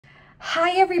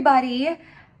Hi everybody!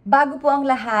 Bago po ang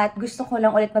lahat, gusto ko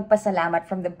lang ulit magpasalamat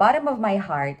from the bottom of my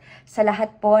heart sa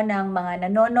lahat po ng mga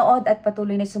nanonood at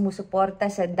patuloy na sumusuporta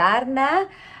sa Darna.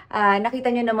 Nakita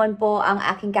nyo naman po ang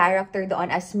aking character doon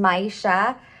as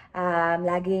Maisha.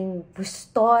 Laging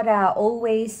gustora,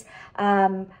 always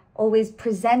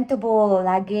presentable,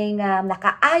 laging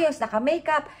nakaayos,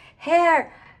 naka-makeup, hair.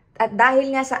 At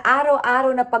dahil nga sa araw-araw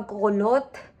na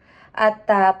pagkukulot, at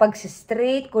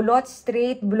pag-straight, kulot,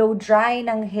 straight, blow dry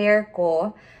ng hair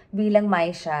ko bilang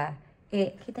Maisha,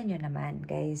 kita nyo naman,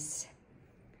 guys.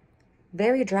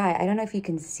 Very dry. I don't know if you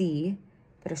can see,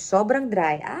 pero sobrang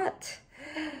dry. At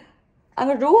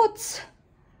ang roots,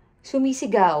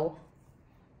 sumisigaw.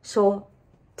 So,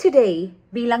 today,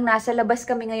 bilang nasa labas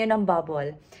kami ngayon ng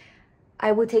bubble,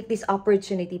 I will take this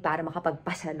opportunity para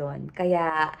makapagpasalon.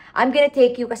 Kaya, I'm gonna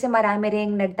take you kasi marami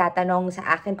ring nagtatanong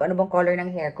sa akin kung ano bang color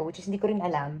ng hair ko, which is hindi ko rin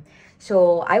alam.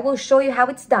 So, I will show you how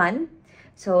it's done.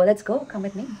 So, let's go. Come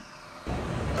with me.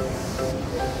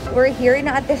 We're here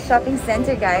na at the shopping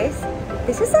center, guys.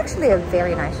 This is actually a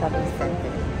very nice shopping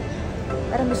center.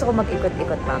 Parang gusto ko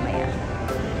mag-ikot-ikot mamaya.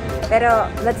 Pero,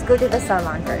 let's go to the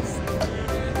salon first.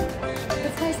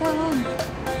 Let's go salon.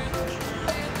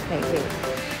 Okay.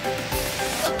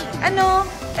 Ano,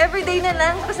 everyday na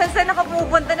lang, kung saan ako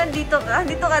pumupunta, nandito ka.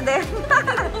 Dito ka din.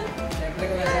 Siyempre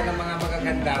kung saan ang mga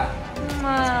magaganda.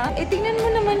 Tingnan mo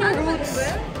naman yung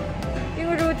roots.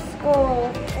 Yung roots ko.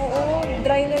 Oo,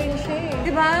 dry na rin siya eh.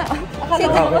 Diba?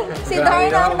 Si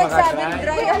Darna ang nagsabing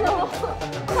dry.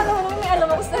 Akala mo naman may alam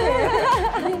ako sa hair.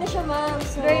 Dry na siya, ma'am.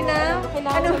 So, dry na?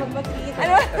 kailangan siya mag-treat.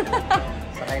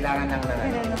 So, kailangan ng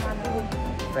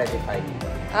ready fight.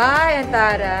 Ay, ang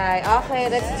taray. Okay,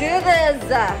 let's do this.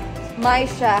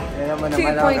 Maisha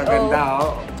 2.0.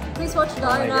 Please watch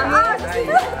Darna.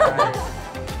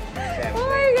 Oh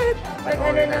my God.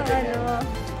 Ano ng ano.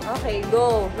 Okay,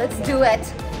 go. Let's do it.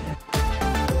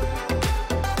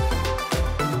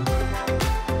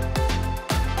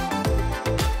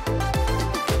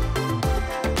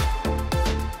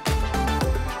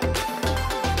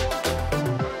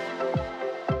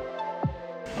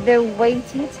 The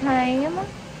waiting time,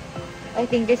 I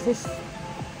think this is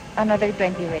another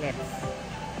 20 minutes.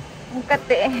 Ang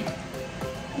kate.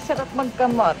 Sarap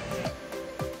magkamot.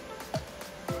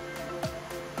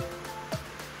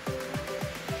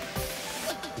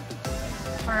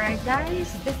 Alright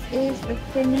guys, this is the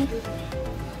finished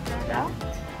product.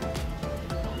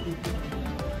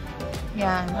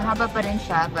 Yan, mahaba pa rin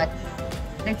siya, but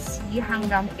let's see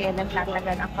hanggang kailan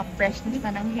tatagal ang ka-freshness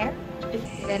na ng hair.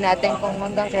 Tignan natin kung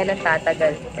hanggang kailan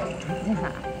tatagal.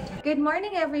 Good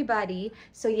morning, everybody!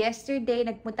 So, yesterday,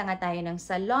 nagpunta nga tayo ng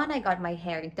salon. I got my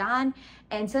hair done.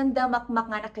 And sandamakmak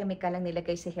nga na chemical ang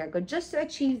nilagay sa hair ko just to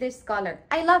achieve this color.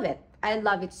 I love it. I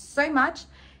love it so much.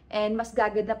 And mas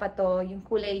gaganda pa to yung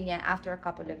kulay niya after a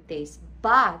couple of days.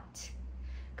 But,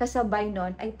 kasabay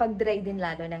nun ay pag-dry din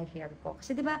lalo ng hair ko.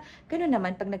 Kasi diba, gano'n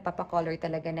naman pag nagpapacolor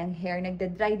talaga ng hair,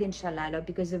 nagda-dry din siya lalo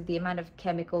because of the amount of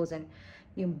chemicals and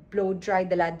yung blow dry,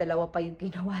 dalawa pa yung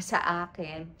ginawa sa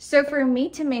akin. So for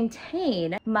me to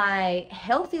maintain my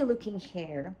healthy looking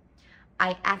hair,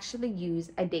 I actually use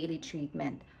a daily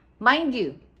treatment. Mind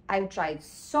you, I've tried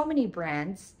so many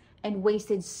brands and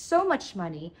wasted so much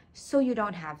money, so you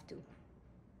don't have to.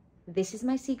 This is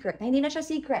my secret. Hindi na siya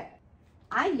secret.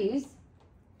 I use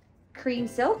Cream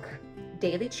Silk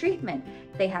Daily Treatment.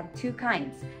 They have two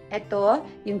kinds. Ito,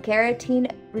 yung Keratin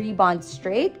Rebond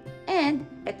Straight, and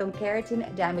itong Keratin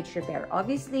Damage Repair.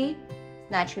 Obviously,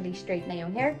 naturally straight na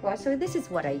yung hair ko, so this is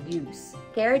what I use.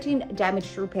 Keratin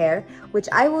Damage Repair, which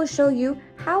I will show you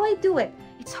how I do it.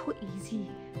 It's so easy,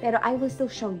 pero I will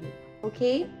still show you,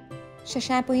 okay?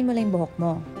 Shampooin mo lang yung buhok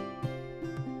mo.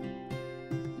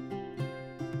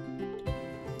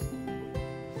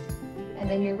 And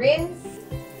then you rinse.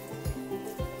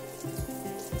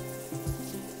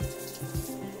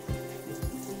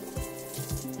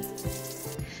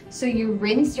 So you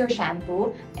rinse your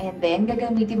shampoo and then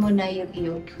gagamitin mo na yung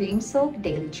iyong Cream Silk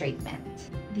Daily Treatment.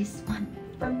 This one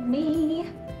from me.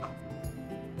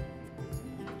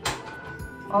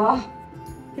 Oh,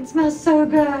 it smells so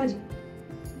good.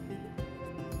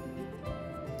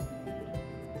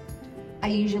 I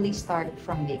usually start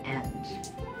from the end.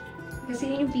 Kasi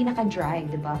yun yung pinaka-dry,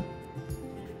 di ba?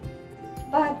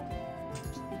 But,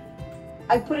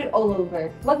 I put it all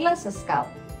over. Wag lang sa scalp.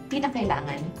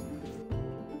 Pinakailangan.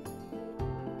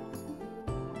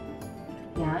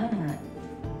 Yan.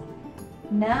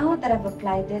 Now that I've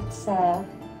applied it sa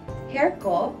hair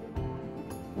ko,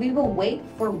 we will wait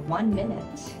for 1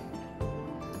 minute.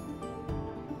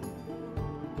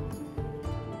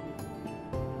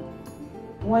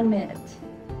 1 minute.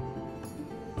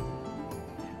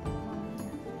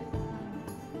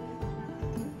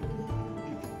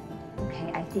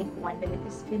 Okay, I think 1 minute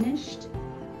is finished.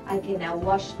 I can now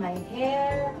wash my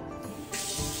hair.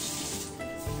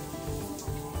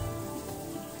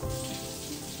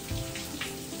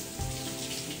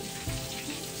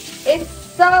 It's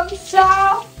so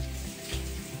soft!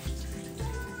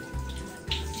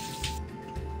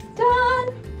 Done!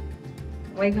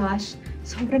 Oh my gosh,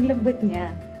 sobrang lambot niya.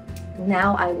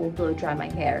 Now I will blow dry my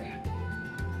hair.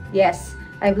 Yes,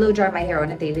 I blow dry my hair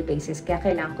on a daily basis, kaya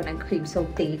kailangan ko ng cream soap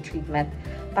daily treatment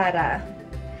para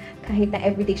kahit na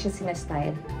everyday siya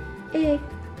sinastyle,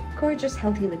 gorgeous,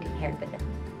 healthy looking hair pa din.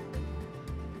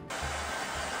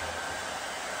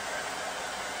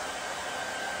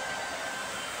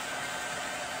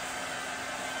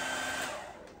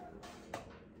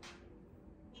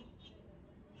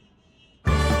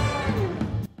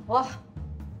 Wow!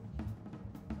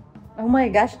 Oh my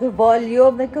gosh, the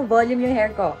volume! Nagka-volume yung hair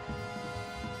ko.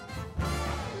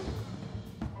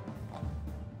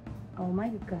 Oh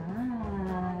my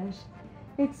gosh!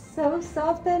 It's so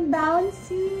soft and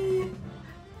bouncy!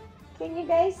 Can you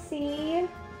guys see?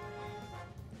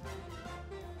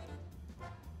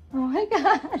 Oh my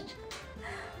gosh!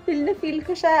 Feel na feel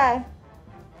ko siya.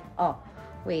 Oh,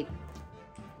 wait.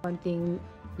 Konting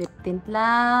lip tint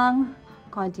lang.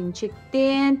 Konting cheek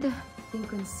tint. Konting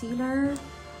concealer.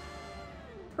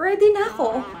 Ready na ako.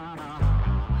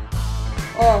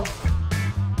 Oh.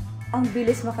 Ang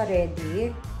bilis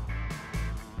maka-ready.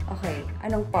 Okay,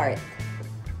 anong part?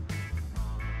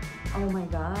 Oh my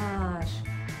gosh.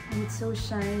 And it's so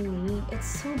shiny.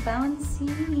 It's so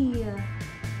bouncy.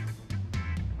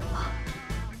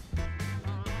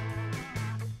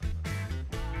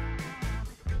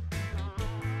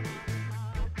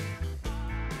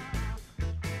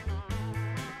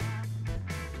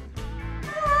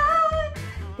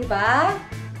 Diba?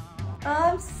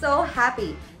 I'm so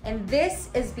happy. And this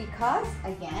is because,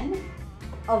 again,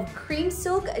 of Cream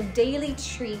Silk Daily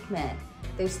Treatment.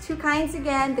 There's two kinds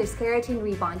again. There's Keratin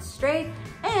Rebond Straight,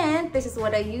 and this is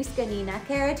what I used kanina,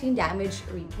 Keratin Damage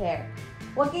Repair.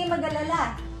 Huwag kayong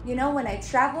mag-alala. You know, when I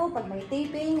travel, pag may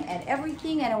taping and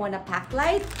everything, and I want to pack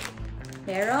light,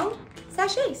 merong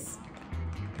sachets.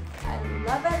 I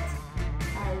love it.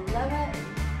 I love it.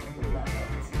 Love it.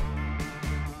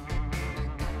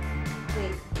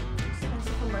 Wait, there's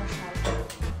a commercial.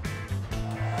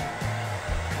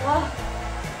 Wow.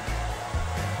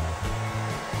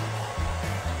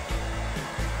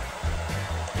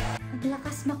 Ang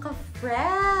lakas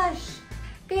maka-fresh.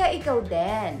 Kaya ikaw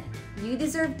din. You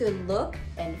deserve to look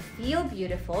and feel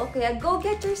beautiful. Kaya go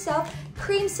get yourself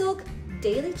Cream Silk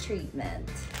Daily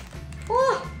Treatment.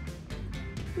 Oh!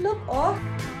 Look, oh!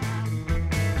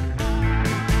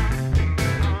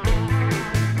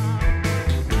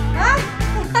 Ah!